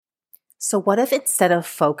So, what if instead of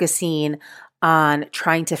focusing on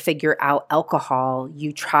trying to figure out alcohol,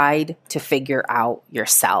 you tried to figure out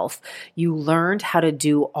yourself? You learned how to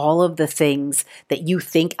do all of the things that you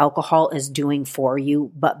think alcohol is doing for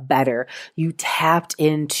you, but better. You tapped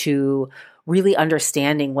into really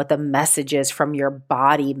understanding what the messages from your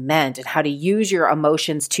body meant and how to use your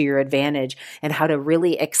emotions to your advantage and how to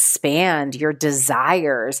really expand your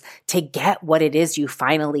desires to get what it is you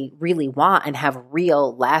finally really want and have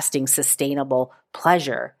real, lasting, sustainable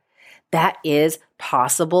pleasure. That is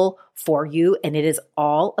possible for you, and it is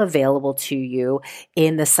all available to you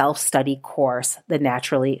in the self-study course, The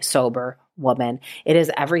Naturally Sober Woman. It is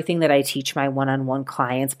everything that I teach my one-on-one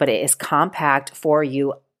clients, but it is compact for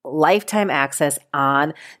you, lifetime access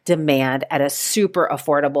on demand at a super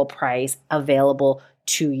affordable price, available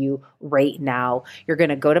to you right now. You're going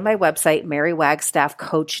to go to my website,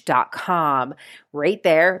 marywagstaffcoach.com. Right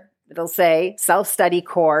there, it'll say self-study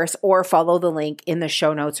course, or follow the link in the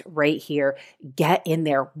show notes right here. Get in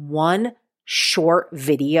there. One short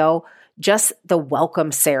video, just the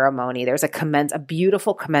welcome ceremony. There's a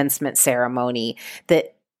beautiful commencement ceremony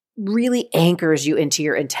that really anchors you into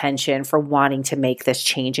your intention for wanting to make this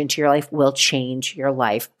change into your life. Will change your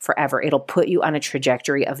life forever. It'll put you on a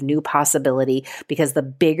trajectory of new possibility, because the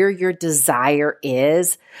bigger your desire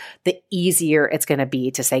is, the easier it's going to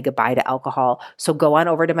be to say goodbye to alcohol. So go on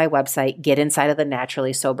over to my website, get inside of the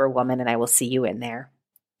Naturally Sober Woman, and I will see you in there.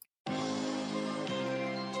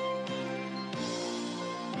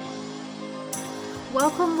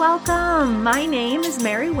 Welcome, welcome. My name is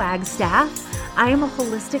Mary Wagstaff. I am a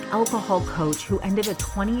holistic alcohol coach who ended a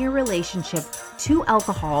 20-year relationship to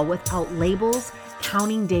alcohol without labels,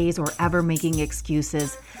 counting days, or ever making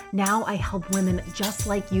excuses. Now I help women just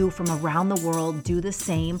like you from around the world do the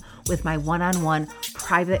same with my one-on-one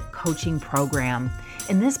private coaching program.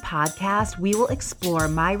 In this podcast, we will explore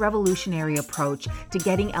my revolutionary approach to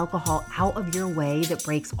getting alcohol out of your way that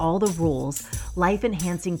breaks all the rules,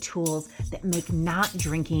 life-enhancing tools that make not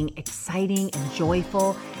drinking exciting and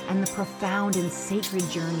joyful, and the profound and sacred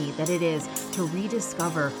journey that it is to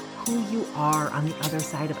rediscover who you are on the other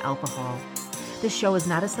side of alcohol. This show is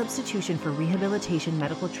not a substitution for rehabilitation,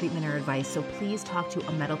 medical treatment, or advice, so please talk to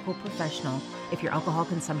a medical professional if your alcohol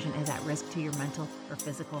consumption is at risk to your mental or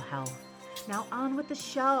physical health. Now on with the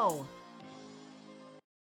show.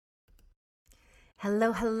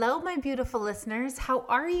 Hello, my beautiful listeners. How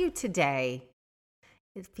are you today?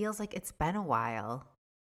 It feels like it's been a while.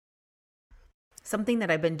 Something that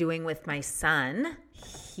I've been doing with my son,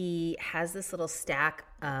 he has this little stack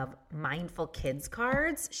of Mindful Kids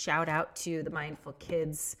cards. Shout out to the Mindful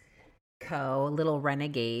Kids Co., Little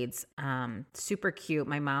Renegades. Super cute.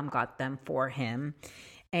 My mom got them for him.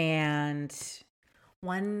 And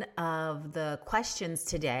one of the questions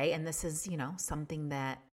today, and this is, something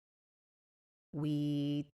that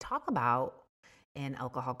we talk about in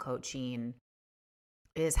alcohol coaching,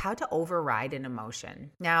 is how to override an emotion.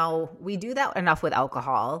 Now, we do that enough with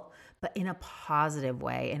alcohol, but in a positive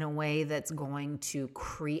way, in a way that's going to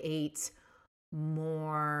create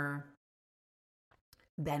more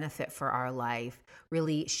benefit for our life,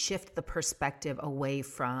 really shift the perspective away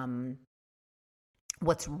from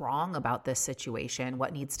what's wrong about this situation,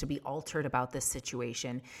 what needs to be altered about this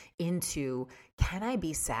situation, into, can I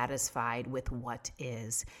be satisfied with what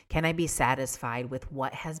is? Can I be satisfied with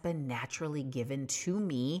what has been naturally given to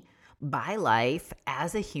me by life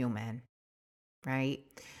as a human, right?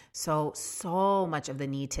 So much of the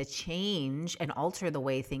need to change and alter the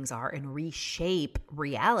way things are and reshape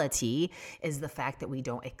reality is the fact that we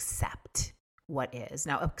don't accept what is.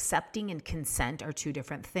 Now, accepting and consent are two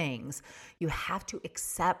different things. You have to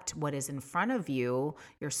accept what is in front of you,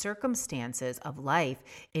 your circumstances of life,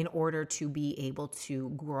 in order to be able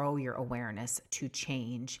to grow your awareness, to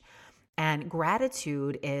change. And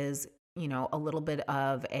gratitude is, a little bit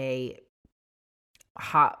of a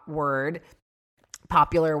hot word,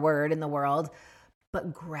 popular word in the world,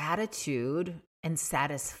 but gratitude and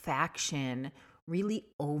satisfaction really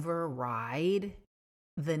override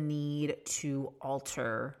the need to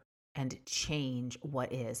alter and change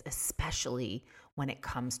what is, especially when it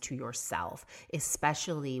comes to yourself,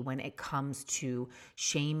 especially when it comes to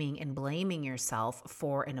shaming and blaming yourself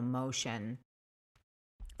for an emotion.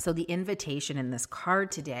 So the invitation in this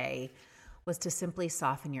card today was to simply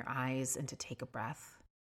soften your eyes and to take a breath.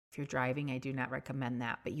 If you're driving, I do not recommend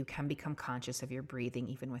that, but you can become conscious of your breathing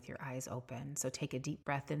even with your eyes open. So take a deep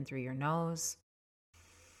breath in through your nose.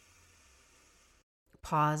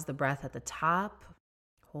 Pause the breath at the top,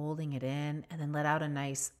 holding it in, and then let out a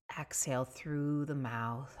nice exhale through the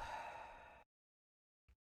mouth.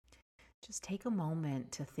 Just take a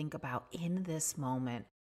moment to think about, in this moment,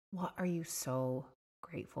 What are you so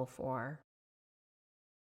grateful for?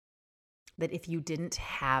 That if you didn't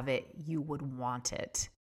have it, you would want it.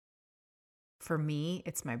 For me,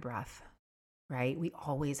 it's my breath, right? We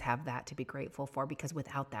always have that to be grateful for because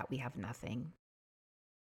without that, we have nothing.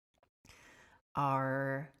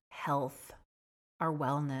 Our health, our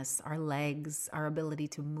wellness, our legs, our ability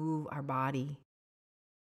to move our body,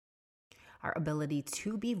 our ability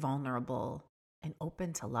to be vulnerable and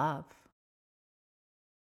open to love.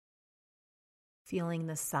 Feeling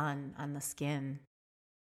the sun on the skin.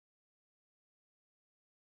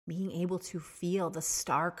 Being able to feel the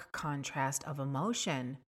stark contrast of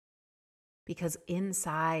emotion, because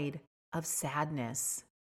inside of sadness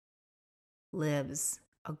lives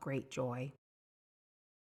a great joy.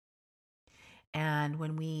 And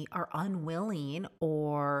when we are unwilling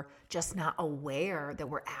or just not aware that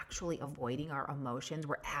we're actually avoiding our emotions,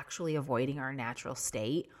 we're actually avoiding our natural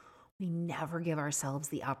state, we never give ourselves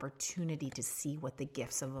the opportunity to see what the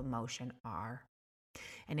gifts of emotion are.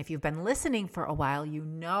 And if you've been listening for a while, you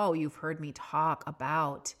know you've heard me talk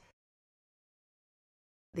about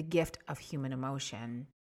the gift of human emotion.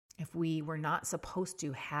 If we were not supposed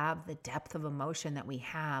to have the depth of emotion that we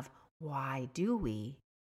have, why do we?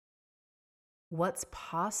 What's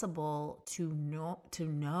possible to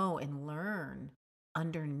know and learn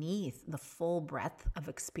underneath the full breadth of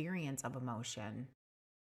experience of emotion?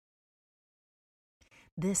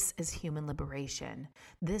 This is human liberation.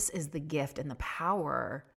 This is the gift and the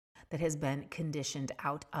power that has been conditioned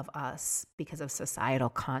out of us because of societal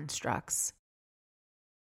constructs.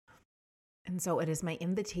 And so it is my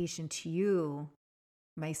invitation to you,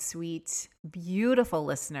 my sweet, beautiful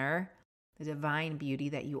listener, the divine beauty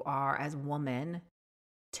that you are as woman,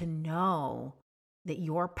 to know that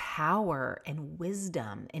your power and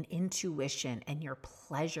wisdom and intuition and your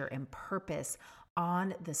pleasure and purpose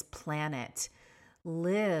on this planet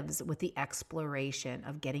lives with the exploration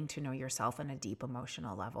of getting to know yourself on a deep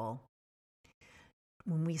emotional level.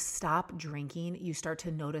 When we stop drinking, you start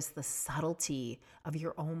to notice the subtlety of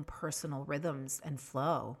your own personal rhythms and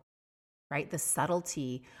flow, right? The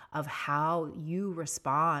subtlety of how you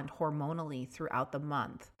respond hormonally throughout the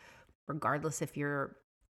month, regardless if you're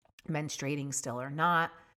menstruating still or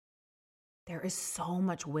not. There is so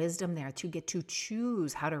much wisdom there to get to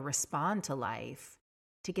choose how to respond to life,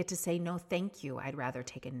 to get to say, no, thank you, I'd rather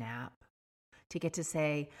take a nap. To get to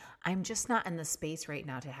say, I'm just not in the space right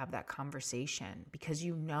now to have that conversation, because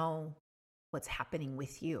you know what's happening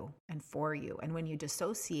with you and for you. And when you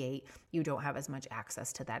dissociate, you don't have as much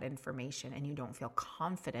access to that information and you don't feel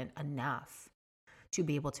confident enough to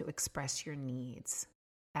be able to express your needs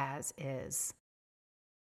as is.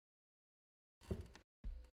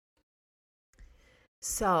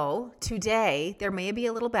 So today, there may be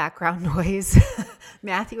a little background noise.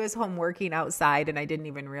 Matthew is home working outside and I didn't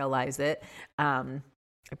even realize it. I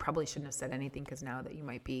probably shouldn't have said anything because now that you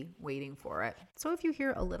might be waiting for it. So if you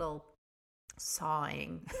hear a little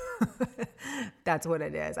sawing, that's what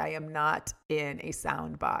it is. I am not in a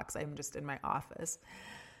sound box. I'm just in my office.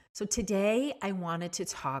 So today I wanted to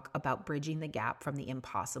talk about bridging the gap from the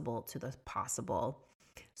impossible to the possible.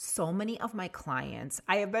 So many of my clients,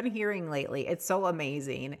 I have been hearing lately, it's so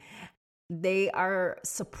amazing. They are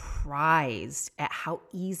surprised at how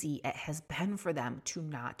easy it has been for them to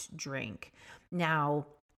not drink. Now,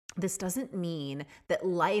 this doesn't mean that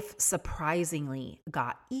life surprisingly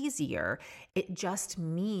got easier. It just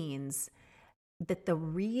means that the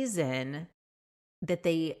reason that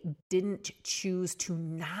they didn't choose to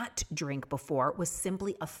not drink before was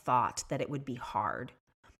simply a thought that it would be hard.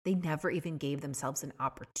 They never even gave themselves an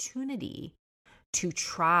opportunity to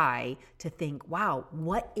try to think, wow,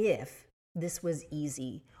 what if this was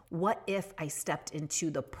easy? What if I stepped into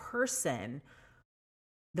the person,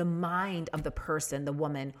 the mind of the person, the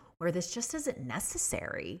woman, where this just isn't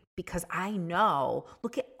necessary? Because I know,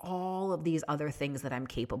 look at all of these other things that I'm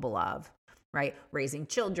capable of, right? Raising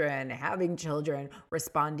children, having children,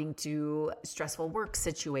 responding to stressful work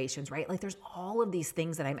situations, right? Like there's all of these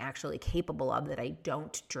things that I'm actually capable of that I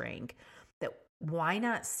don't drink. That why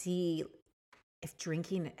not see if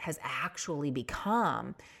drinking has actually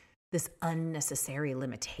become this unnecessary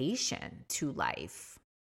limitation to life?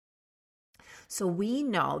 So we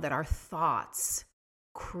know that our thoughts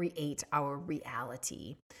create our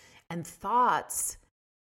reality, and thoughts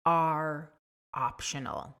are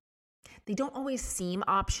optional. They don't always seem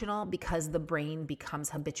optional because the brain becomes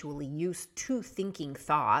habitually used to thinking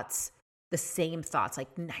thoughts, the same thoughts,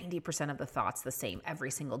 like 90% of the thoughts the same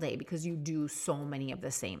every single day, because you do so many of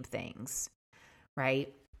the same things,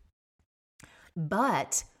 right?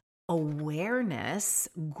 But awareness,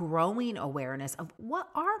 growing awareness of what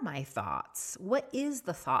are my thoughts? What is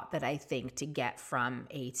the thought that I think to get from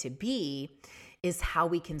A to B is how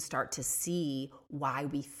we can start to see why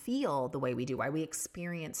we feel the way we do, why we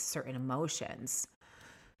experience certain emotions.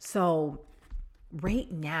 So right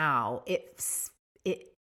now,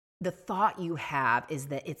 the thought you have is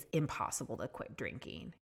that it's impossible to quit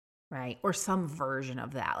drinking, right? Or some version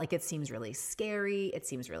of that. Like it seems really scary. It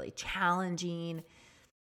seems really challenging.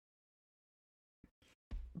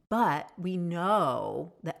 But we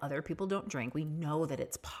know that other people don't drink. We know that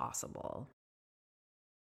it's possible.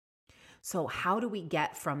 So how do we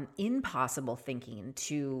get from impossible thinking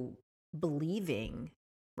to believing,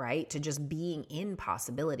 right? To just being in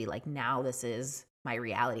possibility. Like now this is my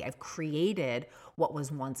reality. I've created what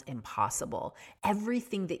was once impossible.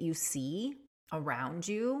 Everything that you see around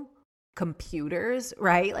you, computers,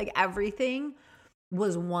 right? Like everything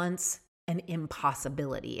was once an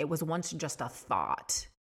impossibility. It was once just a thought.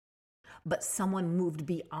 But someone moved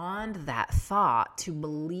beyond that thought to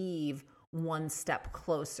believe one step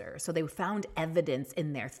closer. So they found evidence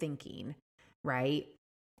in their thinking, right?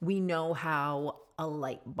 We know how a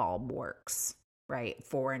light bulb works, right?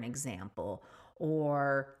 For an example,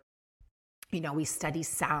 or, we study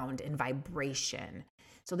sound and vibration.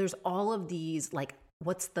 So there's all of these, like,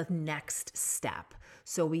 what's the next step?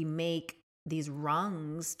 So we make these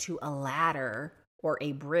rungs to a ladder or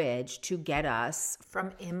a bridge to get us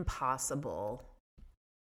from impossible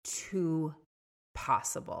to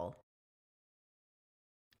possible.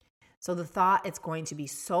 So the thought it's going to be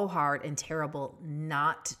so hard and terrible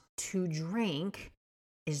not to drink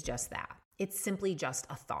is just that. It's simply just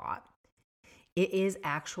a thought. It is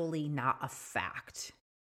actually not a fact.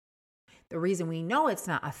 The reason we know it's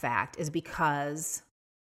not a fact is because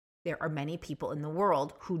there are many people in the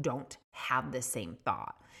world who don't have the same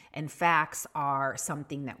thought. And facts are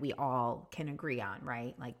something that we all can agree on,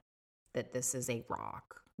 right? Like that this is a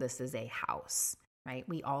rock, this is a house, right?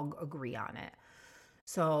 We all agree on it.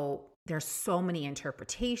 So there's so many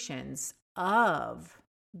interpretations of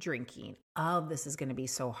drinking, of this is going to be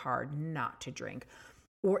so hard not to drink,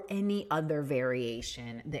 or any other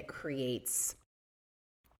variation that creates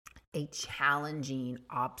a challenging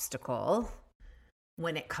obstacle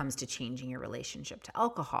when it comes to changing your relationship to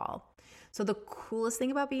alcohol. So the coolest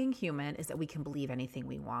thing about being human is that we can believe anything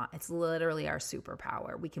we want. It's literally our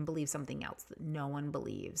superpower. We can believe something else that no one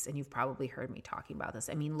believes. And you've probably heard me talking about this.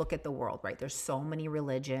 I mean, look at the world, right? There's so many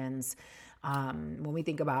religions. When we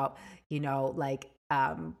think about,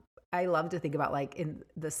 I love to think about like in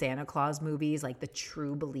the Santa Claus movies, like the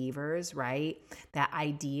true believers, right? That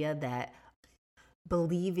idea that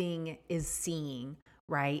believing is seeing,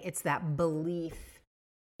 right? It's that belief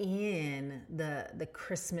in the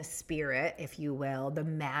Christmas spirit, if you will, the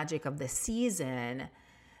magic of the season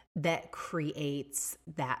that creates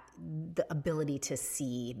the ability to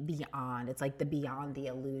see beyond. It's like the beyond the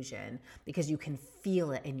illusion because you can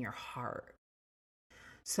feel it in your heart.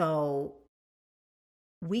 So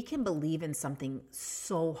we can believe in something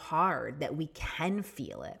so hard that we can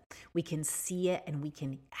feel it. We can see it and we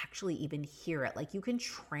can actually even hear it. Like you can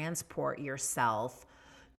transport yourself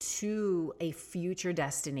to a future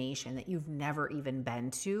destination that you've never even been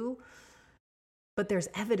to. But there's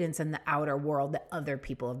evidence in the outer world that other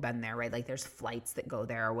people have been there, right? Like there's flights that go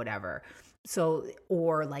there or whatever. So,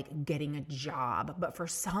 or like getting a job. But for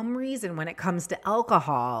some reason, when it comes to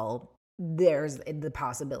alcohol, there's the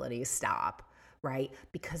possibilities stop, right?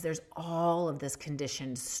 Because there's all of this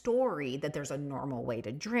conditioned story that there's a normal way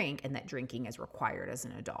to drink and that drinking is required as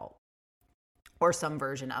an adult, or some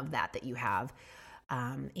version of that you have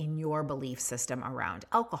in your belief system around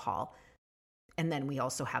alcohol. And then we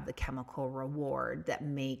also have the chemical reward that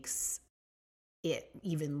makes it,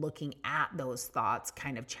 even looking at those thoughts,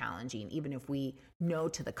 kind of challenging, even if we know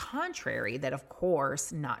to the contrary that, of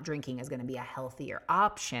course, not drinking is going to be a healthier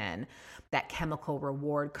option. That chemical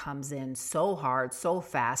reward comes in so hard, so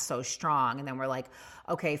fast, so strong. And then we're like,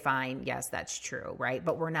 okay, fine. Yes, that's true, right?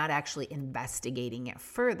 But we're not actually investigating it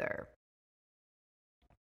further.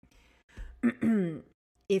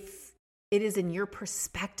 If it is in your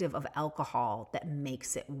perspective of alcohol that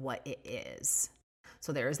makes it what it is.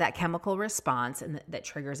 So there is that chemical response and that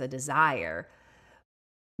triggers a desire.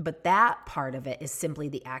 But that part of it is simply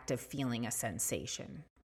the act of feeling a sensation,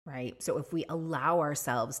 right? So if we allow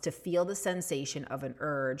ourselves to feel the sensation of an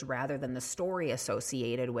urge rather than the story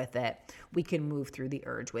associated with it, we can move through the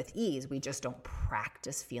urge with ease. We just don't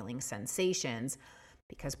practice feeling sensations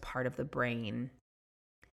because part of the brain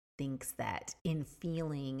thinks that in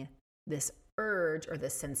feeling this urge or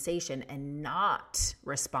this sensation and not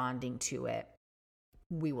responding to it,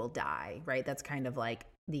 we will die, right? That's kind of like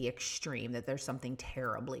the extreme, that there's something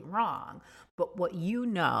terribly wrong. But what you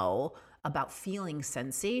know about feeling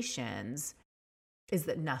sensations is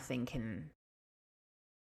that nothing can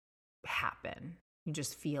happen. You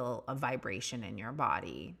just feel a vibration in your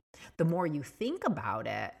body. The more you think about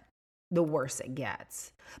it, the worse it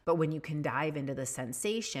gets. But when you can dive into the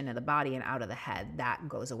sensation of the body and out of the head, that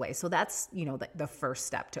goes away. So that's, the first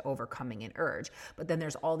step to overcoming an urge. But then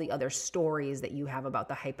there's all the other stories that you have about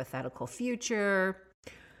the hypothetical future,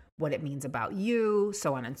 what it means about you,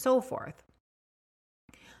 so on and so forth.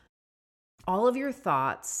 All of your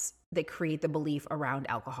thoughts that create the belief around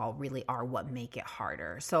alcohol really are what make it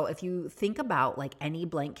harder. So if you think about like any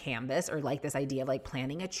blank canvas, or like this idea of like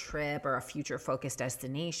planning a trip or a future focused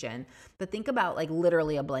destination, but think about like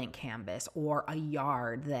literally a blank canvas, or a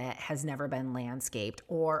yard that has never been landscaped,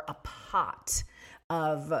 or a pot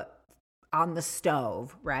on the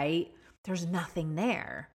stove, right? There's nothing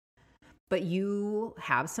there. But you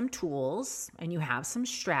have some tools and you have some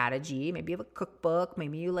strategy. Maybe you have a cookbook.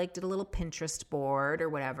 Maybe you did a little Pinterest board or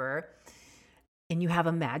whatever. And you have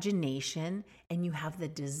imagination and you have the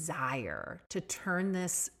desire to turn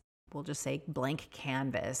this, we'll just say blank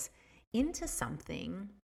canvas, into something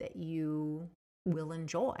that you will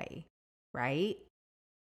enjoy, right?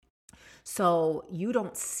 So you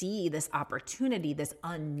don't see this opportunity, this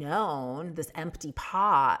unknown, this empty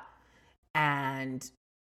pot, and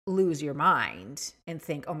lose your mind and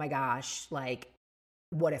think, oh my gosh,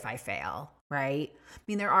 what if I fail, right? I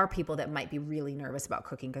mean, there are people that might be really nervous about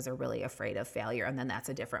cooking because they're really afraid of failure. And then that's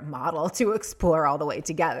a different model to explore all the way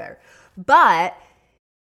together. But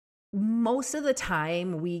most of the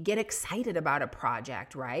time we get excited about a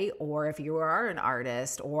project, right? Or if you are an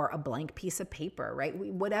artist, or a blank piece of paper, right?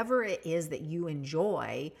 Whatever it is that you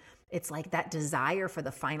enjoy, it's like that desire for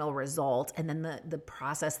the final result, and then the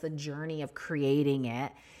process, the journey of creating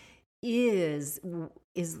it is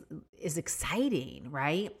exciting,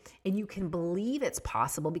 right? And you can believe it's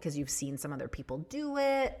possible because you've seen some other people do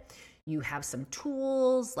it. You have some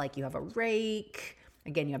tools, like you have a rake.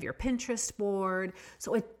 Again, you have your Pinterest board.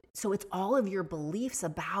 So it's all of your beliefs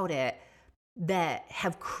about it that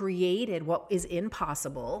have created what is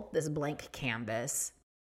impossible, this blank canvas,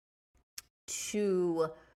 to,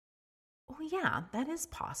 oh yeah, that is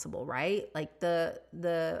possible, right? Like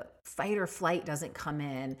the fight or flight doesn't come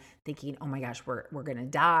in thinking, oh my gosh, we're going to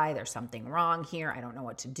die. There's something wrong here. I don't know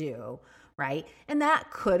what to do, right? And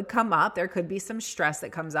that could come up. There could be some stress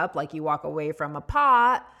that comes up, like you walk away from a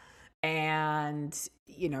pot and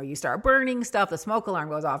you start burning stuff, the smoke alarm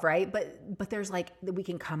goes off, right? But there's we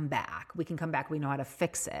can come back. We know how to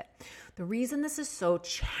fix it. The reason this is so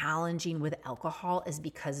challenging with alcohol is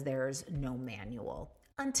because there's no manual.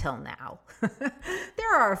 Until now.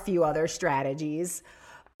 There are a few other strategies,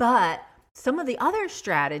 but some of the other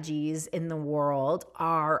strategies in the world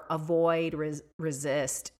are avoid,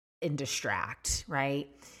 resist, and distract, right?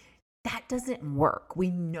 That doesn't work.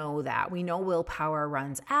 We know that. We know willpower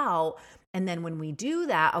runs out. And then when we do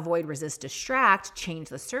that, avoid, resist, distract, change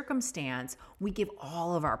the circumstance, we give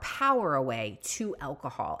all of our power away to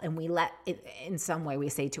alcohol. And we let it, in some way, we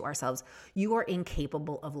say to ourselves, you are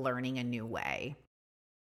incapable of learning a new way.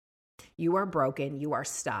 You are broken. You are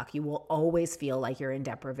stuck. You will always feel like you're in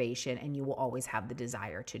deprivation, and you will always have the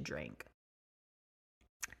desire to drink.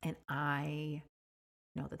 And I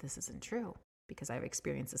know that this isn't true because I've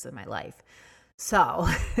experienced this in my life. So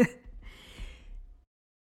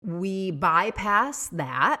we bypass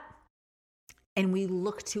that and we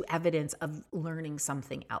look to evidence of learning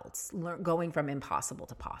something else, going from impossible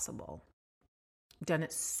to possible. You've done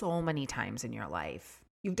it so many times in your life.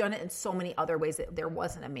 You've done it in so many other ways that there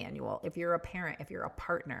wasn't a manual. If you're a parent, if you're a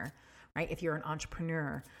partner, right? If you're an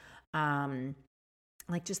entrepreneur,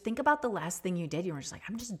 just think about the last thing you did. You were just like,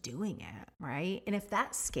 I'm just doing it, right? And if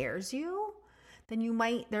that scares you, then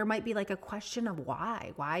there might be a question of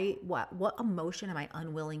why, what emotion am I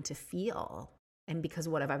unwilling to feel? And because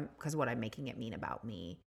what I'm making it mean about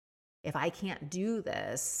me? If I can't do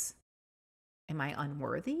this, am I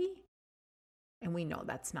unworthy? And we know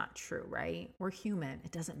that's not true, right? We're human. It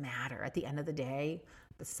doesn't matter. At the end of the day,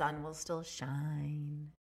 the sun will still shine.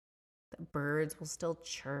 The birds will still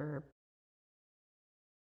chirp.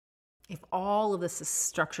 If all of the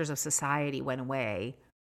structures of society went away,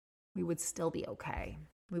 we would still be okay.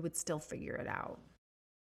 We would still figure it out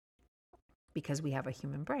because we have a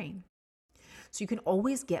human brain. So you can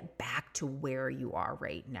always get back to where you are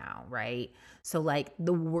right now, right? So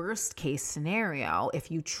the worst case scenario, if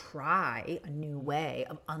you try a new way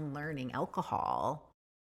of unlearning alcohol,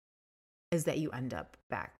 is that you end up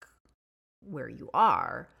back where you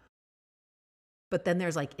are. But then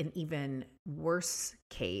there's like an even worse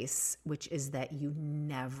case, which is that you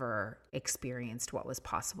never experienced what was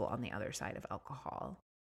possible on the other side of alcohol.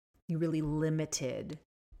 You really limited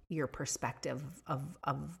your perspective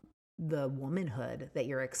of the womanhood that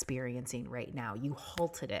you're experiencing right now. You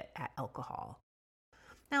halted it at alcohol.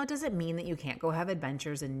 Now, it doesn't mean that you can't go have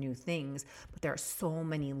adventures and new things, but there are so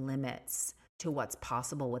many limits to what's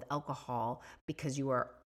possible with alcohol because you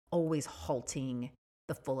are always halting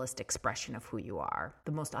the fullest expression of who you are,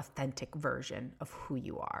 the most authentic version of who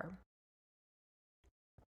you are.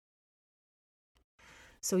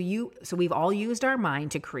 So we've all used our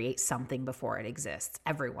mind to create something before it exists,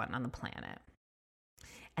 everyone on the planet.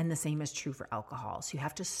 And the same is true for alcohol. So you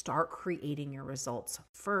have to start creating your results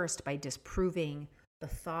first by disproving the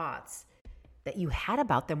thoughts that you had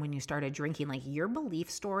about them when you started drinking. Like, your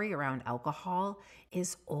belief story around alcohol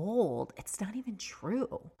is old. It's not even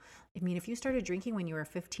true. I mean, if you started drinking when you were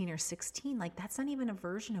 15 or 16, like, that's not even a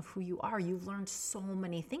version of who you are. You've learned so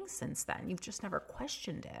many things since then. You've just never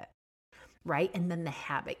questioned it, right? And then the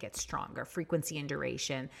habit gets stronger, frequency and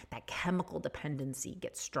duration, that chemical dependency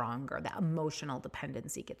gets stronger, that emotional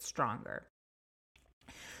dependency gets stronger.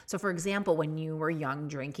 So for example, when you were young,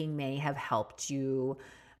 drinking may have helped you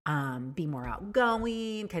be more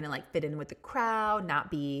outgoing, kind of like fit in with the crowd, not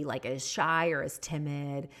be like as shy or as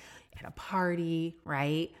timid at a party,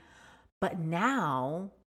 right? But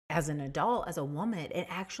now, as an adult, as a woman, it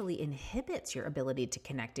actually inhibits your ability to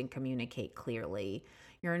connect and communicate clearly.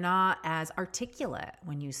 You're not as articulate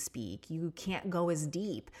when you speak. You can't go as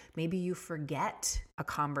deep. Maybe you forget a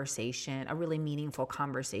conversation, a really meaningful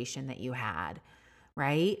conversation that you had,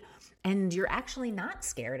 right? And you're actually not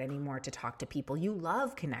scared anymore to talk to people. You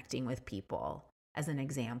love connecting with people, as an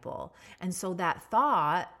example. And so that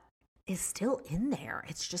thought is still in there.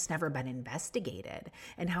 It's just never been investigated.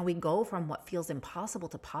 And how we go from what feels impossible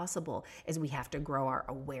to possible is we have to grow our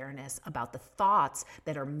awareness about the thoughts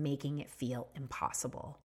that are making it feel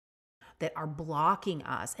impossible, that are blocking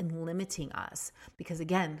us and limiting us. Because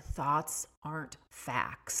again, thoughts aren't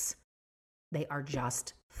facts. They are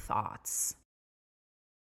just thoughts.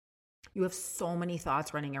 You have so many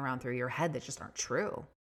thoughts running around through your head that just aren't true.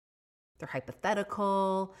 They're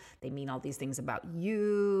hypothetical. They mean all these things about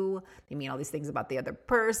you. They mean all these things about the other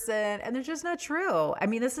person, and they're just not true. I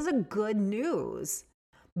mean, this is a good news,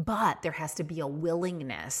 but there has to be a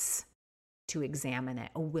willingness to examine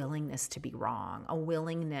it, a willingness to be wrong, a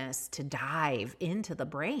willingness to dive into the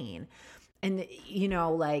brain. And,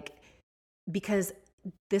 because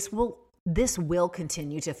this will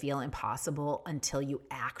continue to feel impossible until you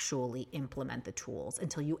actually implement the tools,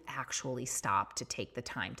 until you actually stop to take the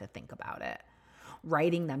time to think about it.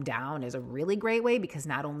 Writing them down is a really great way because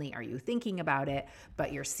not only are you thinking about it,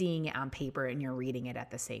 but you're seeing it on paper and you're reading it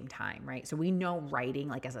at the same time, right? So we know writing,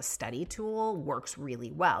 like as a study tool, works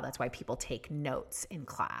really well. That's why people take notes in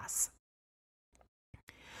class.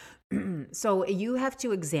 So you have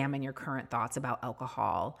to examine your current thoughts about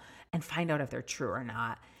alcohol and find out if they're true or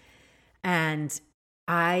not. And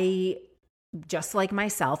I, just like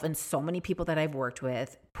myself and so many people that I've worked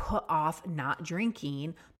with, put off not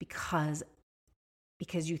drinking because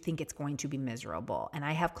you think it's going to be miserable. And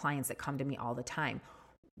I have clients that come to me all the time.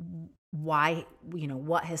 Why,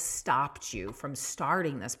 what has stopped you from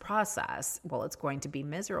starting this process? Well, it's going to be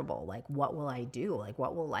miserable. Like, what will I do? Like,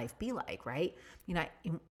 what will life be like, right?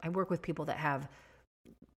 I work with people that have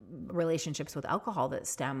relationships with alcohol that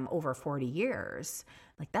stem over 40 years.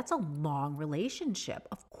 Like, that's a long relationship.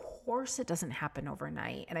 Of course it doesn't happen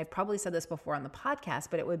overnight. And I've probably said this before on the podcast,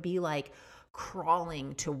 but it would be like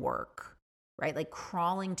crawling to work, right? Like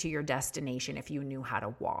crawling to your destination if you knew how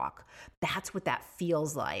to walk. That's what that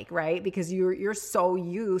feels like, right? Because you're so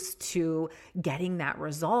used to getting that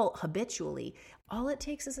result habitually. All it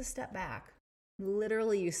takes is a step back.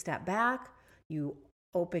 Literally, you step back, you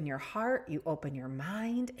open your heart, you open your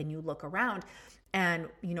mind, and you look around. And,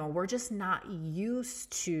 we're just not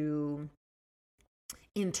used to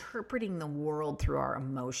interpreting the world through our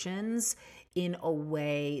emotions in a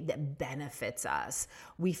way that benefits us.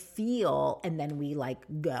 We feel and then we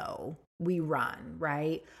go, we run,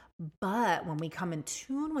 right? But when we come in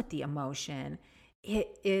tune with the emotion,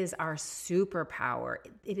 it is our superpower.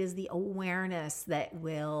 It is the awareness that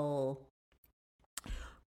will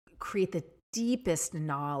create the deepest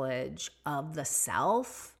knowledge of the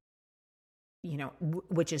self,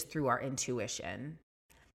 which is through our intuition.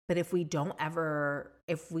 But if we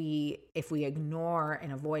ignore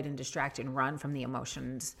and avoid and distract and run from the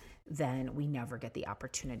emotions, then we never get the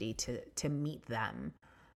opportunity to meet them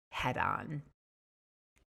head on.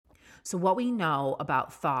 So what we know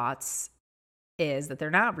about thoughts is that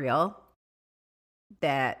they're not real,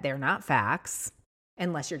 that they're not facts,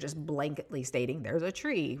 unless you're just blanketly stating there's a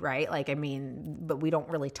tree, right? Like, I mean, but we don't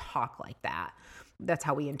really talk like that. That's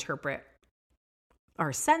how we interpret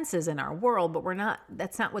our senses in our world, but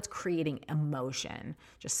that's not what's creating emotion,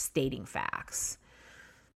 just stating facts.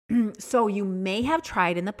 So you may have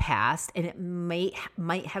tried in the past and it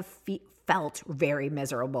might have felt very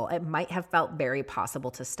miserable. It might have felt very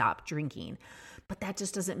possible to stop drinking, but that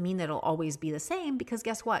just doesn't mean that it'll always be the same, because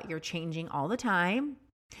guess what? You're changing all the time.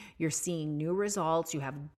 You're seeing new results. You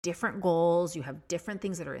have different goals. You have different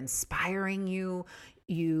things that are inspiring you.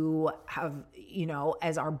 You have,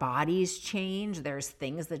 as our bodies change, there's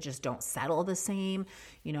things that just don't settle the same.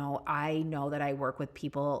 I know that I work with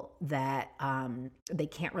people that they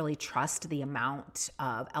can't really trust the amount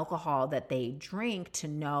of alcohol that they drink to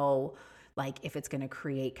know, like, if it's going to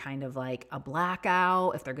create kind of like a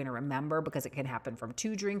blackout, if they're going to remember, because it can happen from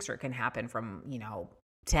 2 drinks or it can happen from,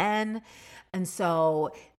 10. And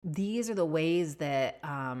so these are the ways that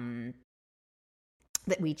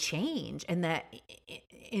that we change, and that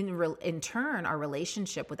in turn, our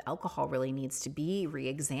relationship with alcohol really needs to be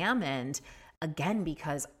re-examined again,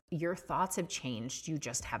 because your thoughts have changed. You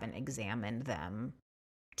just haven't examined them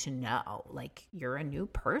to know, like, you're a new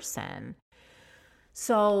person.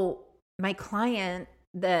 So my client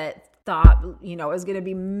that thought, is going to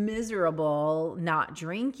be miserable not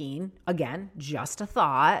drinking, again, just a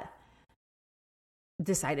thought,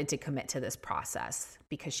 decided to commit to this process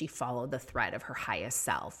because she followed the thread of her highest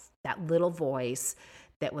self, that little voice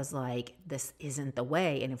that was like, this isn't the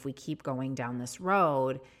way. And if we keep going down this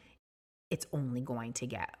road, it's only going to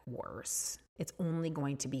get worse. It's only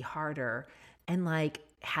going to be harder. And like,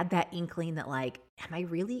 had that inkling that like, am I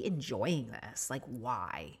really enjoying this? Like,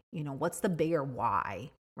 why? What's the bigger why,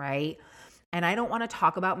 right? And I don't want to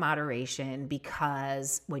talk about moderation,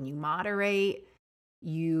 because when you moderate,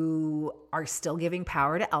 you are still giving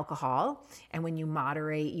power to alcohol. And when you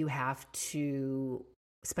moderate, you have to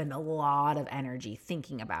spend a lot of energy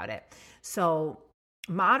thinking about it. So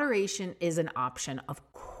moderation is an option, of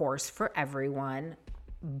course, for everyone,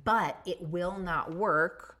 but it will not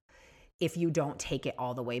work if you don't take it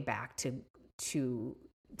all the way back to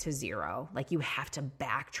zero. Like, you have to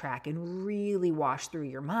backtrack and really wash through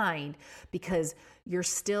your mind, because there's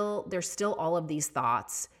still all of these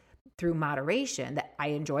thoughts through moderation that I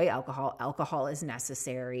enjoy alcohol. Alcohol is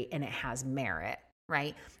necessary and it has merit,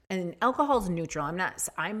 right? And alcohol is neutral.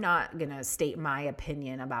 I'm not going to state my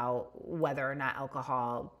opinion about whether or not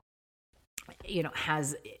alcohol,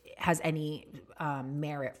 has any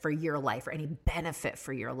merit for your life or any benefit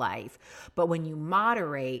for your life. But when you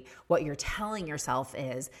moderate, what you're telling yourself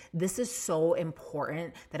is, this is so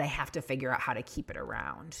important that I have to figure out how to keep it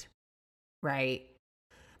around, right?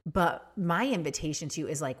 But my invitation to you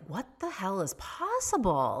is like, what the hell is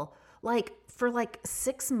possible? Like, for like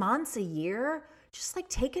 6 months, a year, just like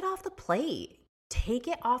take it off the plate. Take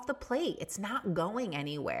it off the plate. It's not going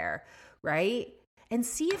anywhere, right? And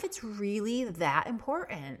see if it's really that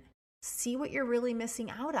important. See what you're really missing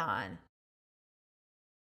out on.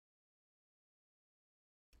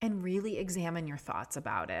 And really examine your thoughts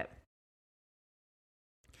about it.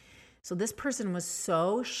 So this person was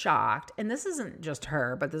so shocked, and this isn't just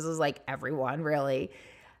her, but this is like everyone really,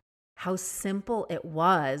 how simple it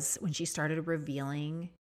was when she started revealing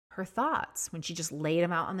her thoughts, when she just laid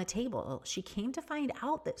them out on the table. She came to find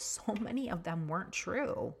out that so many of them weren't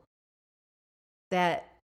true. That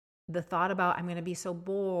the thought about, I'm going to be so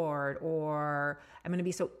bored, or I'm going to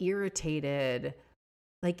be so irritated,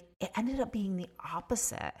 like, it ended up being the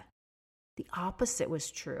opposite. The opposite was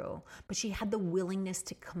true, but she had the willingness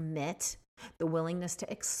to commit, the willingness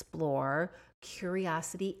to explore,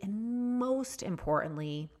 curiosity, and most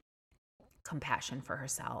importantly, compassion for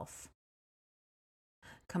herself.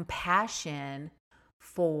 Compassion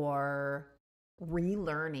for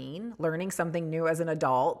learning something new as an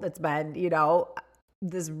adult that's been,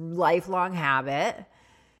 this lifelong habit.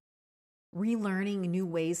 Relearning new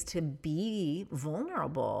ways to be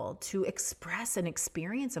vulnerable, to express and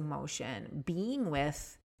experience emotion, being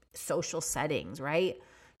with social settings, right?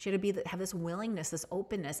 She had to have this willingness, this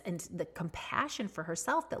openness, and the compassion for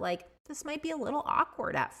herself that like, this might be a little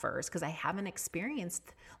awkward at first because I haven't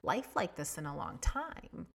experienced life like this in a long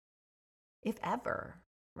time, if ever,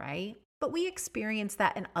 right? But we experience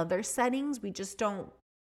that in other settings. We just don't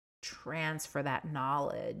transfer that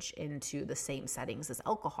knowledge into the same settings as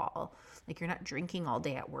alcohol. Like, you're not drinking all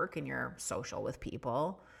day at work and you're social with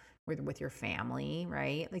people, with your family,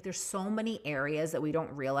 right? Like, there's so many areas that we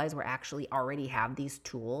don't realize we actually already have these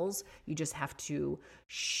tools. You just have to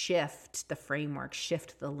shift the framework,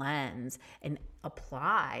 shift the lens, and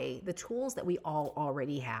apply the tools that we all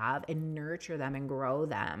already have and nurture them and grow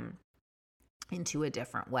them. into a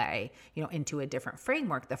different way, into a different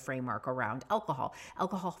framework, the framework around alcohol.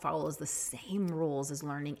 Alcohol follows the same rules as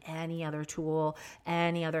learning any other tool,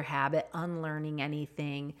 any other habit, unlearning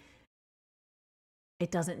anything.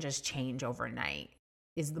 It doesn't just change overnight,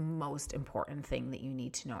 is the most important thing that you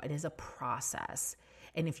need to know. It is a process.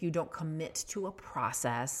 And if you don't commit to a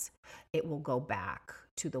process, it will go back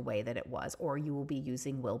to the way that it was, or you will be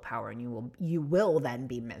using willpower and you will then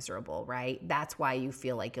be miserable, right? That's why you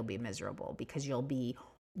feel like you'll be miserable, because you'll be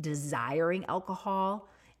desiring alcohol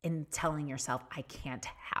and telling yourself, I can't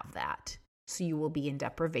have that. So you will be in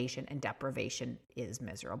deprivation, and deprivation is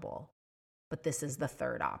miserable. But this is the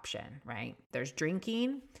third option, right? There's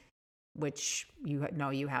drinking, which you know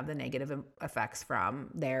you have the negative effects from.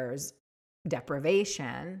 There's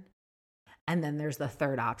deprivation. And then there's the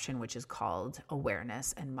third option, which is called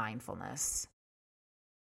awareness and mindfulness.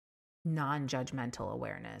 Non-judgmental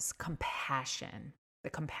awareness, compassion, the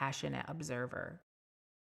compassionate observer.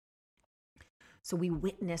 So we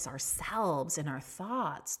witness ourselves and our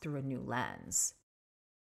thoughts through a new lens.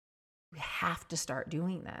 We have to start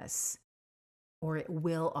doing this, or it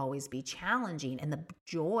will always be challenging. And the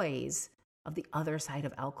joys of the other side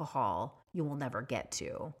of alcohol, you will never get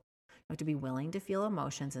to. You have to be willing to feel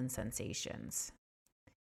emotions and sensations.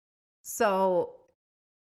 So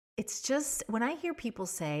it's just, when I hear people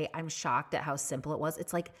say, I'm shocked at how simple it was,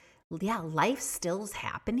 it's like, yeah, life still's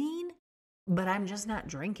happening, but I'm just not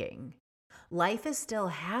drinking. Life is still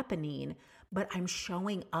happening, but I'm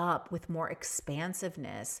showing up with more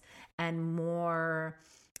expansiveness and more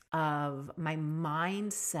of my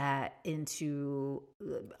mindset into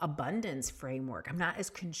abundance framework. I'm not as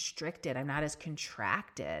constricted. I'm not as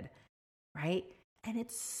contracted, right? And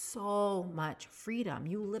it's so much freedom.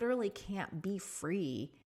 You literally can't be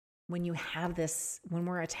free when you have this, when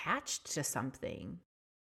we're attached to something,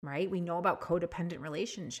 right? We know about codependent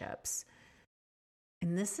relationships.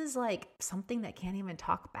 And this is like something that can't even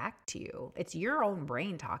talk back to you. It's your own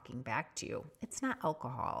brain talking back to you. It's not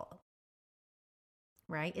alcohol,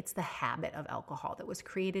 right? It's the habit of alcohol that was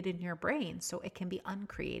created in your brain, so it can be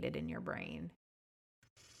uncreated in your brain.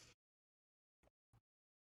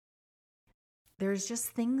 There's just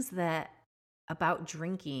things that about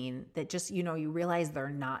drinking that just, you realize they're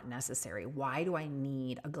not necessary. Why do I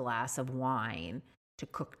need a glass of wine to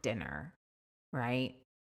cook dinner, right?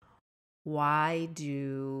 Why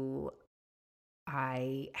do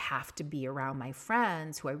I have to be around my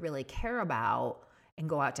friends who I really care about and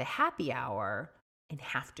go out to happy hour and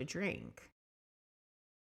have to drink?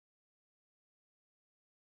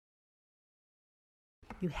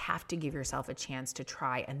 You have to give yourself a chance to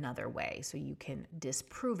try another way so you can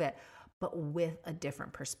disprove it, but with a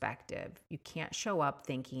different perspective. You can't show up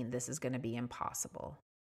thinking this is going to be impossible.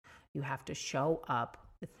 You have to show up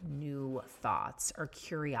with new thoughts or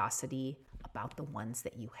curiosity about the ones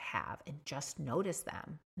that you have, and just notice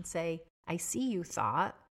them and say, I see you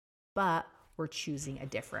thought, but we're choosing a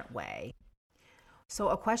different way. So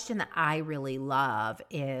a question that I really love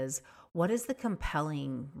is, what is the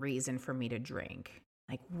compelling reason for me to drink?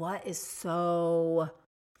 Like, what is to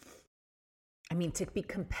be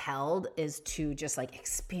compelled is to just like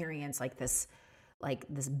experience this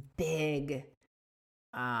big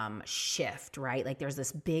shift, right? Like there's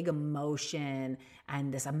this big emotion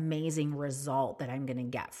and this amazing result that I'm going to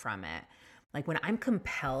get from it. Like when I'm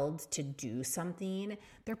compelled to do something,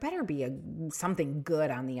 there better be something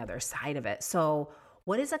good on the other side of it. So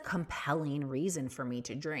what is a compelling reason for me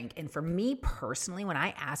to drink? And for me personally, when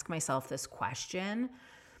I ask myself this question,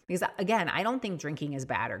 because again, I don't think drinking is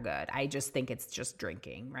bad or good. I just think it's just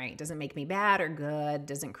drinking, right? It doesn't make me bad or good,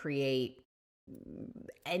 doesn't create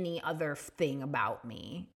any other thing about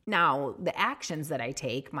me. Now, the actions that I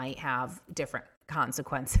take might have different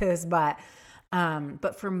consequences, but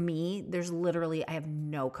for me, I have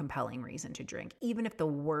no compelling reason to drink. Even if the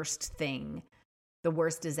worst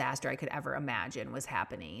disaster I could ever imagine was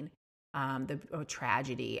happening, the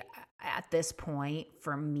tragedy, at this point,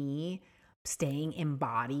 for me, staying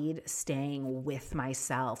embodied, staying with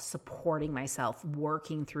myself, supporting myself,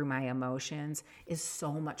 working through my emotions is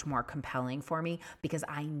so much more compelling for me, because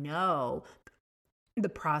I know the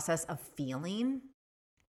process of feeling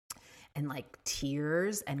and like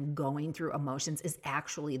tears and going through emotions is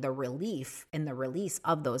actually the relief and the release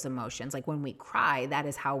of those emotions. Like when we cry, that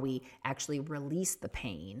is how we actually release the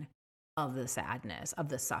pain of the sadness, of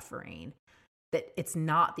the suffering. That it's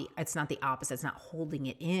not the opposite. It's not holding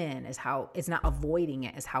it in, it's not avoiding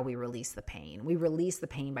it, is how we release the pain. We release the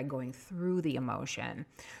pain by going through the emotion.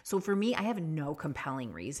 So for me, I have no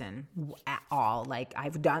compelling reason at all. Like I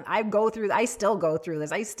still go through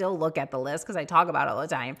this. I still look at the list because I talk about it all the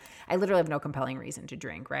time. I literally have no compelling reason to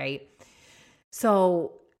drink, right?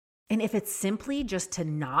 So, and if it's simply just to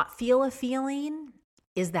not feel a feeling,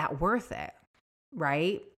 is that worth it?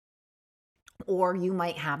 Right? Or you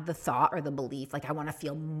might have the thought or the belief, like, I want to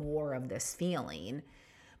feel more of this feeling,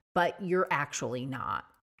 but you're actually not,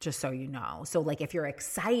 just so you know. So, like, if you're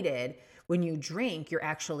excited when you drink, you're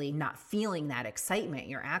actually not feeling that excitement.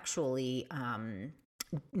 You're actually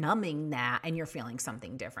numbing that, and you're feeling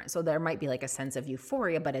something different. So there might be like a sense of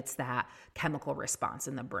euphoria, but it's that chemical response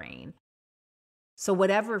in the brain. So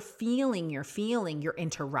whatever feeling you're feeling, you're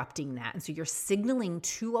interrupting that. And so you're signaling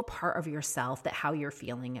to a part of yourself that how you're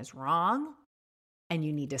feeling is wrong, and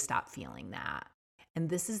you need to stop feeling that. And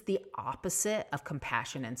this is the opposite of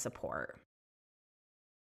compassion and support.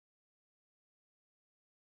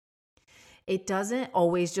 It doesn't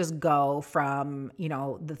always just go from,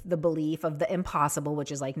 the belief of the impossible,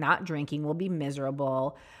 which is like not drinking will be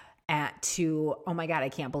miserable, to, oh my God, I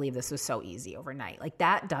can't believe this was so easy overnight. Like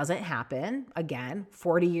that doesn't happen. Again,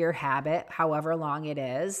 40-year habit, however long it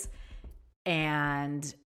is.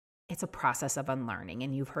 And it's a process of unlearning.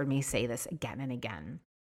 And you've heard me say this again and again.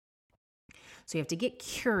 So you have to get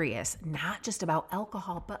curious, not just about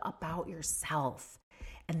alcohol, but about yourself.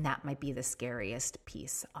 And that might be the scariest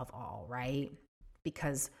piece of all, right?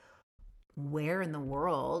 Because where in the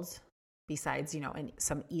world, besides, in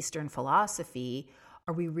some Eastern philosophy,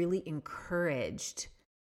 are we really encouraged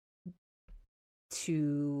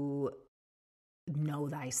to know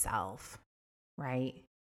thyself, right?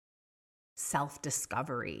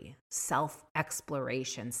 Self-discovery,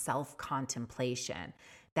 self-exploration, self-contemplation.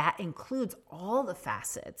 That includes all the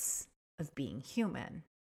facets of being human.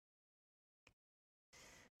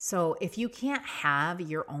 So if you can't have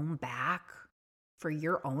your own back for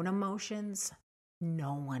your own emotions,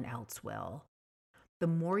 no one else will. The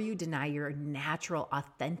more you deny your natural,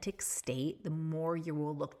 authentic state, the more you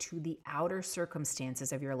will look to the outer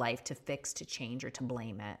circumstances of your life to fix, to change, or to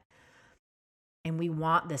blame it. And we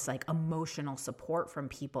want this like emotional support from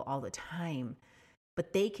people all the time,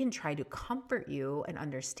 but they can try to comfort you and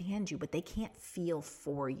understand you, but they can't feel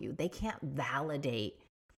for you. They can't validate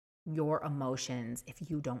your emotions if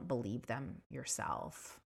you don't believe them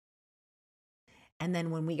yourself. And then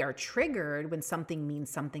when we are triggered, when something means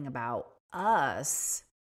something about us,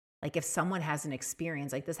 like if someone has an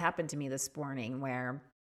experience, like this happened to me this morning where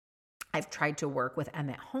I've tried to work with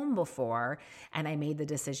Emmett home before, and I made the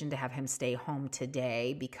decision to have him stay home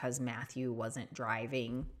today because Matthew wasn't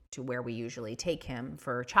driving to where we usually take him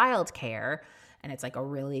for childcare. And it's like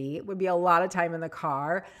it would be a lot of time in the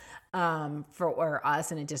car for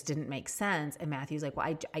us, and it just didn't make sense. And Matthew's like,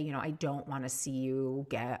 well, I don't want to see you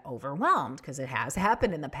get overwhelmed because it has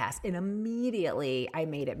happened in the past. And immediately I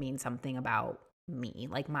made it mean something about me,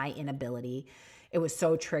 like my inability. It was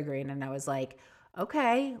so triggering. And I was like,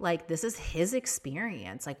 okay, like this is his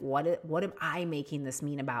experience. Like what am I making this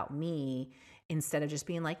mean about me, instead of just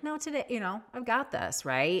being like, no, today, I've got this,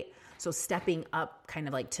 right? So stepping up kind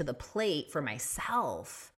of like to the plate for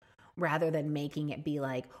myself, rather than making it be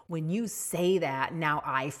like, when you say that, now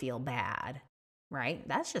I feel bad, right?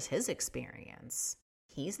 That's just his experience.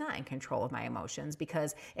 He's not in control of my emotions,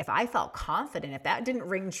 because if I felt confident, if that didn't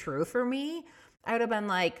ring true for me, I would have been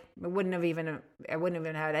like, I wouldn't have even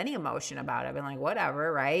had any emotion about it. I've been like,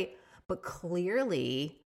 whatever, right? But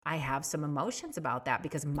clearly I have some emotions about that,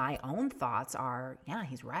 because my own thoughts are, yeah,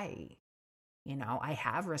 he's right. I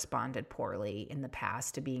have responded poorly in the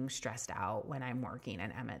past to being stressed out when I'm working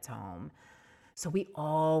in Emmett's home. So we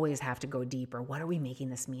always have to go deeper. What are we making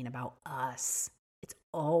this mean about us? It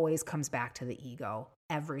always comes back to the ego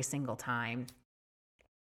every single time.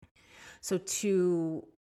 So to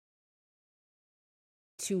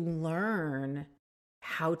learn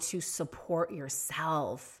how to support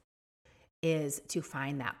yourself is to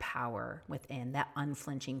find that power within, that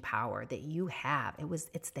unflinching power that you have.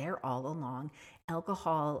 It's there all along.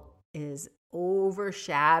 Alcohol is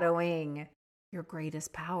overshadowing your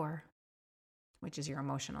greatest power, which is your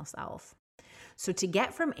emotional self. So to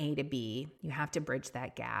get from A to B, you have to bridge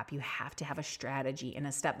that gap. You have to have a strategy and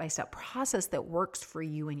a step-by-step process that works for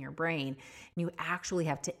you and your brain. And you actually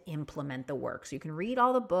have to implement the work. So you can read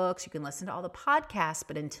all the books, you can listen to all the podcasts,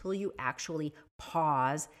 but until you actually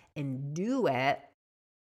pause and do it,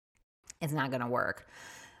 it's not going to work.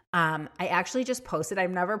 I actually just posted,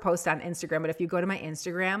 I've never posted on Instagram, but if you go to my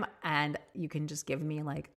Instagram, and you can just give me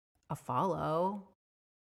like a follow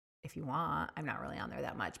if you want. I'm not really on there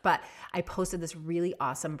that much, but I posted this really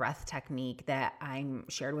awesome breath technique that I'm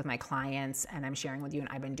shared with my clients, and I'm sharing with you, and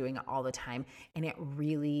I've been doing it all the time. And it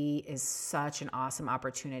really is such an awesome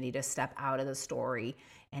opportunity to step out of the story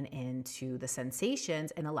and into the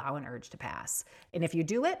sensations and allow an urge to pass. And if you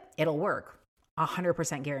do it, it'll work.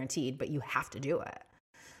 100% guaranteed, but you have to do it.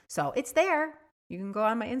 So it's there. You can go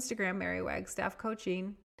on my Instagram, Mary Wagstaff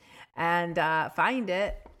Coaching, and find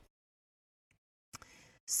it.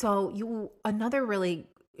 So another really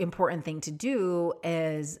important thing to do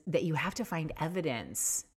is that you have to find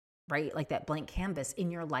evidence, right? Like that blank canvas in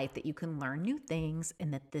your life that you can learn new things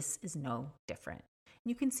and that this is no different.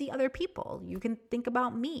 You can see other people. You can think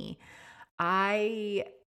about me. I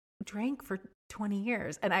drank for 20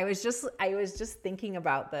 years. And I was just thinking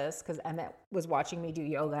about this because Emmett was watching me do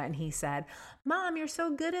yoga and he said, Mom, you're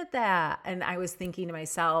so good at that. And I was thinking to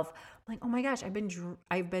myself, like, oh my gosh,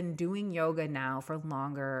 I've been doing yoga now for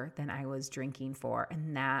longer than I was drinking for.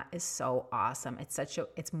 And that is so awesome.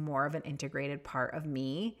 It's more of an integrated part of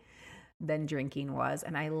me than drinking was.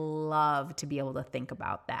 And I love to be able to think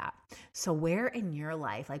about that. So where in your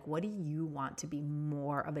life, like, what do you want to be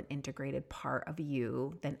more of an integrated part of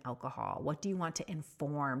you than alcohol? What do you want to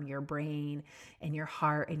inform your brain and your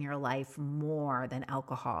heart and your life more than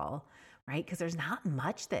alcohol? Right? Because there's not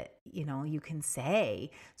much that, you can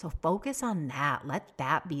say. So focus on that. Let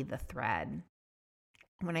that be the thread.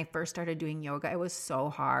 When I first started doing yoga, it was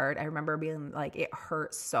so hard. I remember being like, it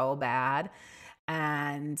hurt so bad.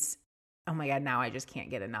 And oh my God, now I just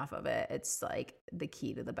can't get enough of it. It's like the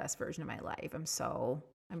key to the best version of my life. I'm so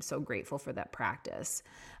grateful for that practice.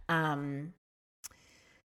 And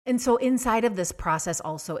so inside of this process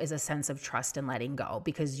also is a sense of trust and letting go,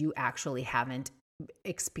 because you actually haven't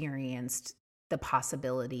experienced the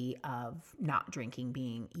possibility of not drinking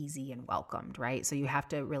being easy and welcomed, right? So you have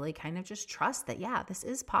to really kind of just trust that, yeah, this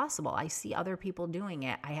is possible. I see other people doing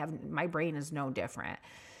it. My brain is no different.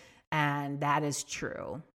 And that is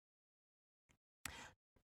true.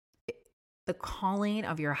 The calling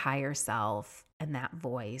of your higher self and that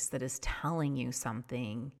voice that is telling you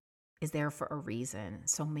something is there for a reason.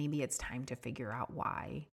 So maybe it's time to figure out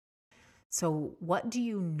why. So what do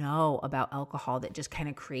you know about alcohol that just kind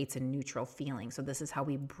of creates a neutral feeling? So this is how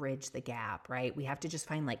we bridge the gap, right? We have to just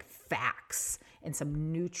find like facts and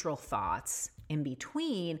some neutral thoughts in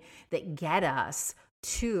between that get us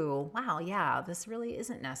to, wow, yeah, this really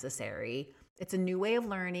isn't necessary. It's a new way of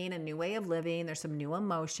learning, a new way of living. There's some new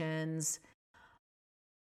emotions,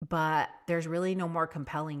 but there's really no more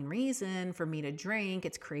compelling reason for me to drink.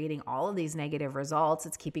 It's creating all of these negative results.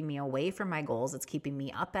 It's keeping me away from my goals. It's keeping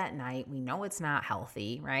me up at night. We know it's not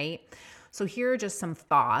healthy, right? So here are just some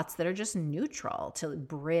thoughts that are just neutral to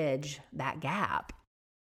bridge that gap.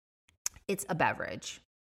 It's a beverage.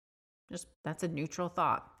 That's a neutral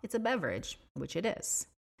thought. It's a beverage, which it is.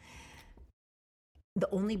 The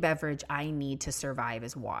only beverage I need to survive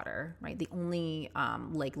is water, right? The only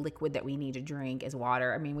liquid that we need to drink is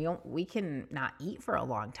water. I mean, we can not eat for a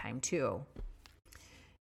long time too.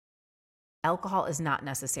 Alcohol is not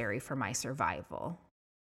necessary for my survival.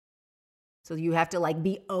 So you have to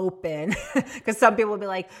be open, because some people will be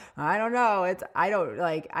like, I don't know. I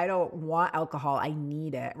don't want alcohol. I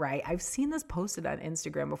need it, right? I've seen this posted on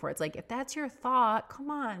Instagram before. It's like, if that's your thought, come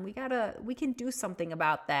on, we can do something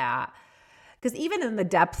about that. Because even in the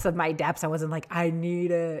depths of my depths, I wasn't like, I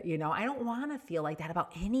need it. I don't want to feel like that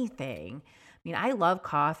about anything. I mean, I love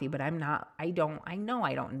coffee, but I know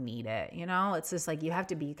I don't need it. It's just like, you have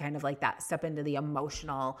to be kind of like that, step into the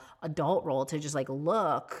emotional adult role to just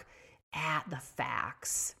look at the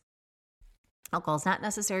facts. Alcohol is not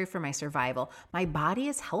necessary for my survival. My body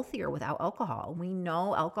is healthier without alcohol. We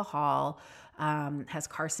know alcohol has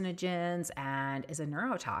carcinogens and is a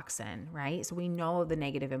neurotoxin, right? So we know the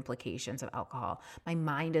negative implications of alcohol. My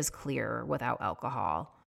mind is clearer without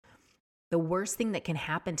alcohol. The worst thing that can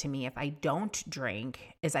happen to me if I don't drink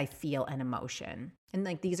is I feel an emotion. And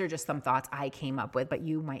these are just some thoughts I came up with, but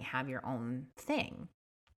you might have your own thing.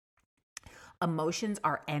 Emotions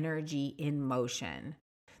are energy in motion.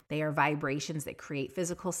 They are vibrations that create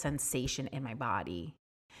physical sensation in my body.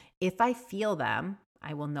 If I feel them,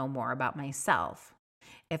 I will know more about myself.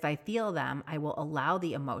 If I feel them, I will allow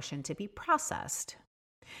the emotion to be processed.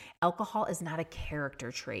 Alcohol is not a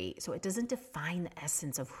character trait, so it doesn't define the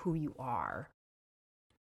essence of who you are.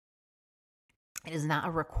 It is not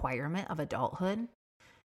a requirement of adulthood.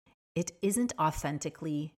 It isn't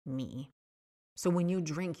authentically me. So when you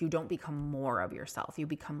drink, you don't become more of yourself. You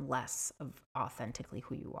become less of authentically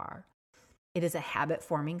who you are. It is a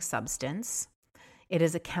habit-forming substance. It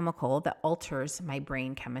is a chemical that alters my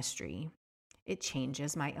brain chemistry. It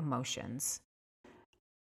changes my emotions.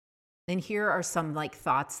 And here are some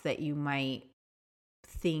thoughts that you might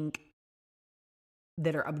think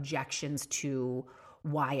that are objections to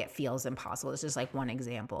why it feels impossible. It's just one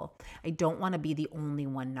example. I don't want to be the only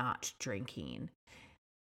one not drinking.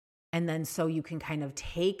 And then so you can kind of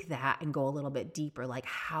take that and go a little bit deeper, like,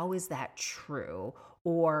 how is that true?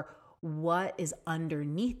 Or what is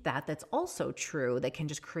underneath that that's also true that can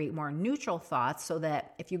just create more neutral thoughts, so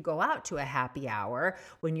that if you go out to a happy hour,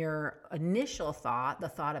 when your initial thought, the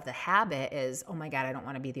thought of the habit is, oh my God, I don't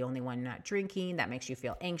want to be the only one not drinking. That makes you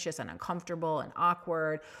feel anxious and uncomfortable and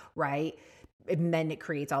awkward, right? And then it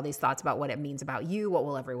creates all these thoughts about what it means about you, what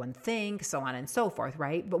will everyone think, so on and so forth,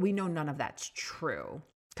 right? But we know none of that's true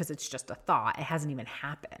because it's just a thought. It hasn't even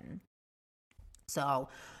happened. So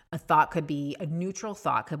a neutral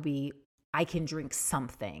thought could be, I can drink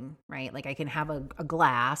something, right? Like I can have a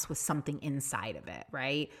glass with something inside of it,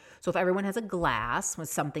 right? So if everyone has a glass with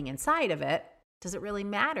something inside of it, does it really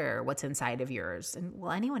matter what's inside of yours? And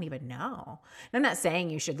will anyone even know? And I'm not saying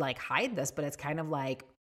you should like hide this, but it's kind of like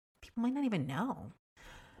people might not even know.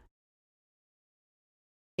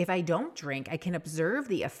 If I don't drink, I can observe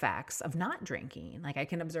the effects of not drinking. Like I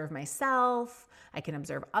can observe myself, I can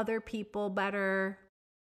observe other people better.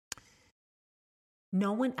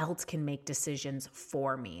 No one else can make decisions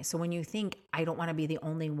for me. So when you think, I don't want to be the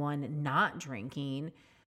only one not drinking,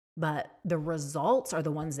 but the results are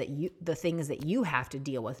the things that you have to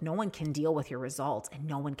deal with. No one can deal with your results, and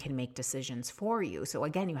no one can make decisions for you. So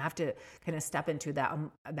again, you have to kind of step into that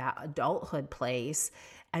adulthood place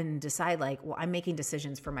and decide like, well, I'm making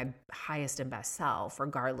decisions for my highest and best self,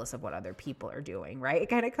 regardless of what other people are doing, right? It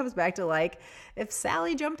kind of comes back to like, if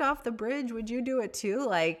Sally jumped off the bridge, would you do it too?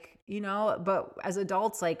 Like, but as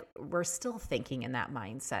adults, like we're still thinking in that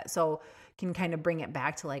mindset. So can kind of bring it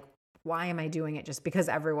back to like, why am I doing it just because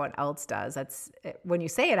everyone else does? When you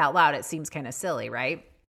say it out loud, it seems kind of silly, right?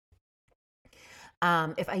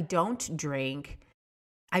 If I don't drink,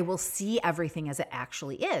 I will see everything as it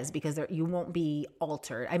actually is, because you won't be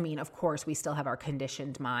altered. I mean, of course, we still have our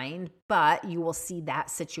conditioned mind, but you will see that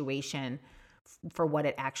situation for what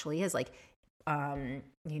it actually is. Like,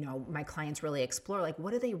 my clients really explore, like,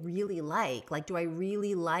 what do they really like? Like, do I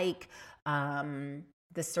really like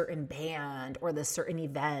the certain band or the certain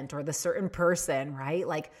event or the certain person, right?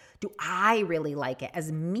 Like, do I really like it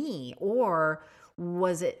as me, or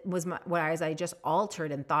was I just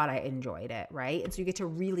altered and thought I enjoyed it, right? And so you get to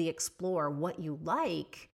really explore what you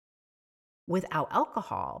like without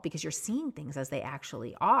alcohol, because you're seeing things as they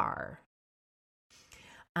actually are.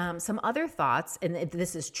 Some other thoughts, and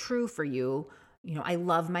this is true for you, I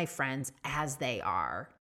love my friends as they are,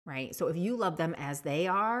 right? So if you love them as they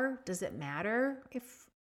are, does it matter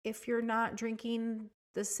if you're not drinking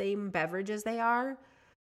the same beverage as they are?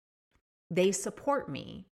 They support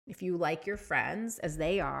me. If you like your friends as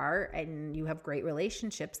they are and you have great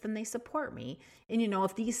relationships, then they support me. And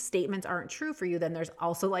if these statements aren't true for you, then there's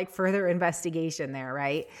also like further investigation there,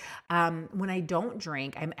 right? When I don't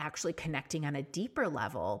drink, I'm actually connecting on a deeper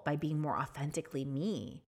level by being more authentically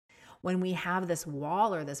me. When we have this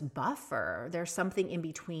wall or this buffer, there's something in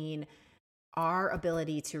between our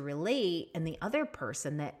ability to relate and the other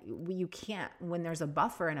person that you can't. When there's a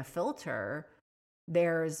buffer and a filter,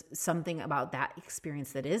 there's something about that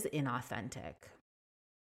experience that is inauthentic.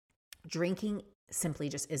 Drinking simply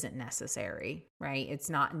just isn't necessary, right? It's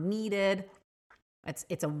not needed.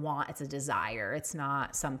 It's a want, it's a desire. It's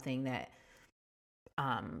not something that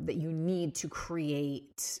you need to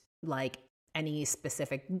create like any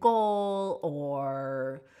specific goal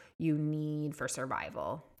or you need for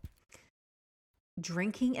survival.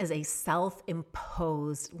 Drinking is a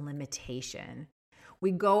self-imposed limitation.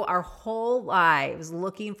 We go our whole lives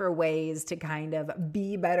looking for ways to kind of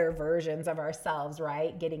be better versions of ourselves,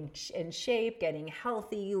 right? Getting in shape, getting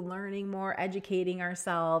healthy, learning more, educating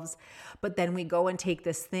ourselves. But then we go and take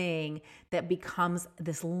this thing that becomes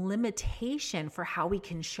this limitation for how we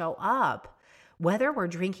can show up, whether we're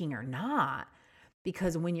drinking or not.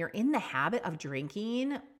 Because when you're in the habit of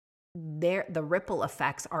drinking, the ripple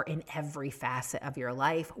effects are in every facet of your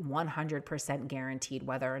life, 100% guaranteed,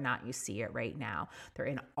 whether or not you see it right now. They're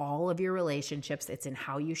in all of your relationships. It's in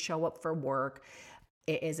how you show up for work.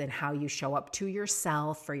 It is in how you show up to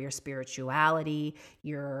yourself, for your spirituality,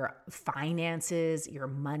 your finances, your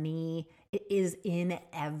money. It is in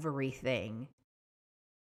everything.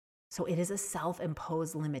 So it is a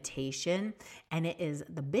self-imposed limitation, and it is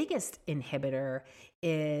the biggest inhibitor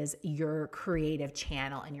is your creative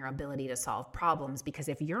channel and your ability to solve problems. Because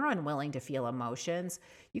if you're unwilling to feel emotions,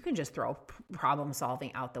 you can just throw problem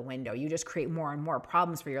solving out the window. You just create more and more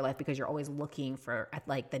problems for your life because you're always looking at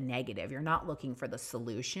like the negative. You're not looking for the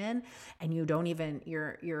solution, and you don't even,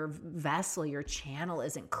 your vessel, your channel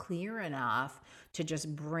isn't clear enough to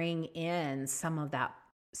just bring in some of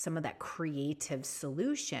that creative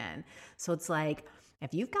solution. So it's like,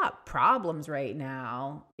 If you've got problems right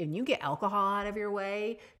now and you get alcohol out of your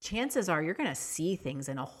way, chances are you're going to see things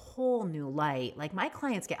in a whole new light. Like my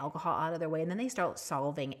clients get alcohol out of their way and then they start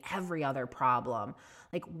solving every other problem.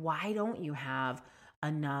 Like, why don't you have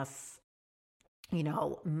enough,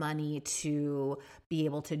 money to be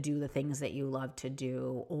able to do the things that you love to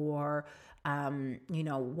do? Or,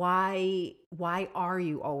 why are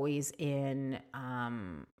you always in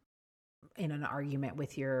an argument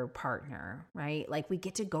with your partner, right? Like we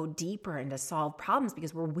get to go deeper and to solve problems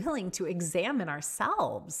because we're willing to examine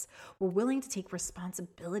ourselves. We're willing to take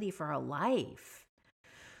responsibility for our life.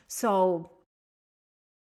 So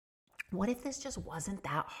what if this just wasn't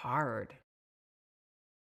that hard,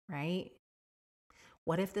 right?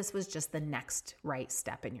 What if this was just the next right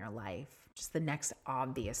step in your life, just the next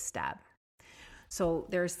obvious step? So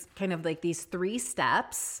there's kind of like these 3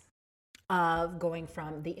 steps of going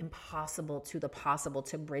from the impossible to the possible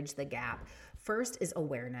to bridge the gap. First is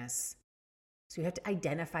awareness. So you have to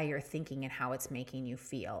identify your thinking and how it's making you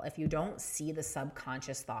feel. If you don't see the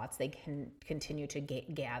subconscious thoughts, they can continue to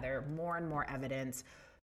gather more and more evidence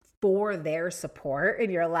for their support in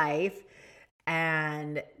your life,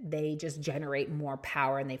 and they just generate more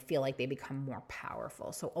power and they feel like they become more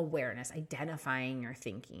powerful. So awareness, identifying your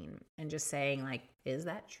thinking and just saying like, is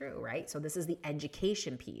that true, right? So this is the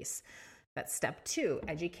education piece. That's step 2,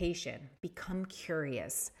 education. Become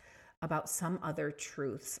curious about some other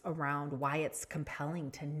truths around why it's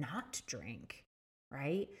compelling to not drink,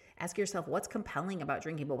 right? Ask yourself what's compelling about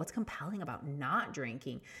drinking, but what's compelling about not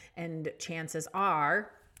drinking? And chances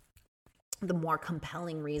are the more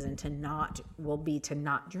compelling reason will be to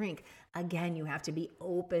not drink. Again, you have to be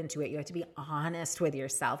open to it. You have to be honest with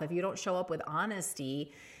yourself. If you don't show up with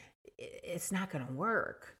honesty, it's not going to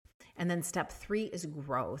work. And then step 3 is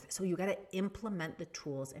growth. So you got to implement the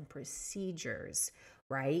tools and procedures,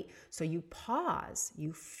 right? So you pause,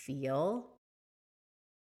 you feel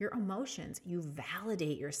your emotions, you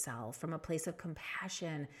validate yourself from a place of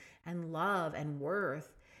compassion and love and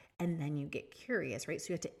worth, and then you get curious, right? So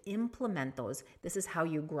you have to implement those. This is how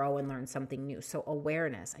you grow and learn something new. So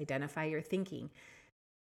awareness, identify your thinking.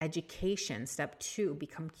 Education, step 2,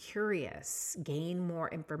 become curious, gain more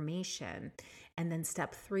information. And then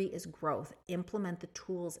step 3 is growth. Implement the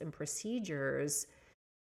tools and procedures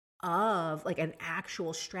of like an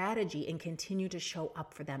actual strategy and continue to show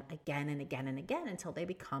up for them again and again and again until they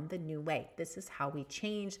become the new way. This is how we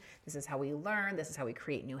change. This is how we learn. This is how we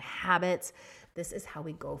create new habits. This is how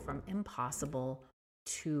we go from impossible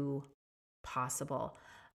to possible.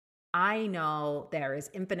 I know there is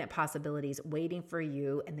infinite possibilities waiting for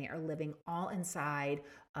you, and they are living all inside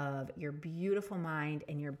of your beautiful mind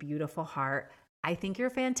and your beautiful heart. I think you're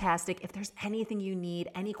fantastic. If there's anything you need,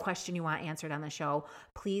 any question you want answered on the show,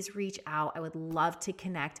 please reach out. I would love to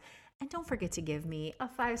connect. And don't forget to give me a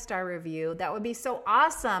 5-star review. That would be so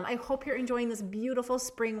awesome. I hope you're enjoying this beautiful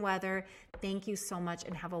spring weather. Thank you so much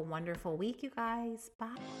and have a wonderful week, you guys.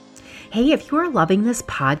 Bye. Hey, if you are loving this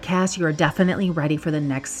podcast, you are definitely ready for the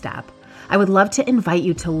next step. I would love to invite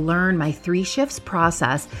you to learn my 3 shifts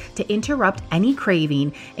process to interrupt any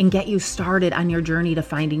craving and get you started on your journey to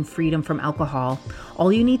finding freedom from alcohol.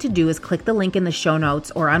 All you need to do is click the link in the show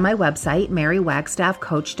notes or on my website,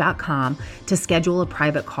 marywagstaffcoach.com, to schedule a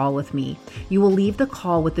private call with me. You will leave the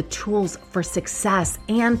call with the tools for success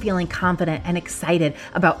and feeling confident and excited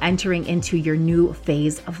about entering into your new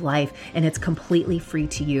phase of life, and it's completely free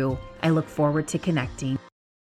to you. I look forward to connecting.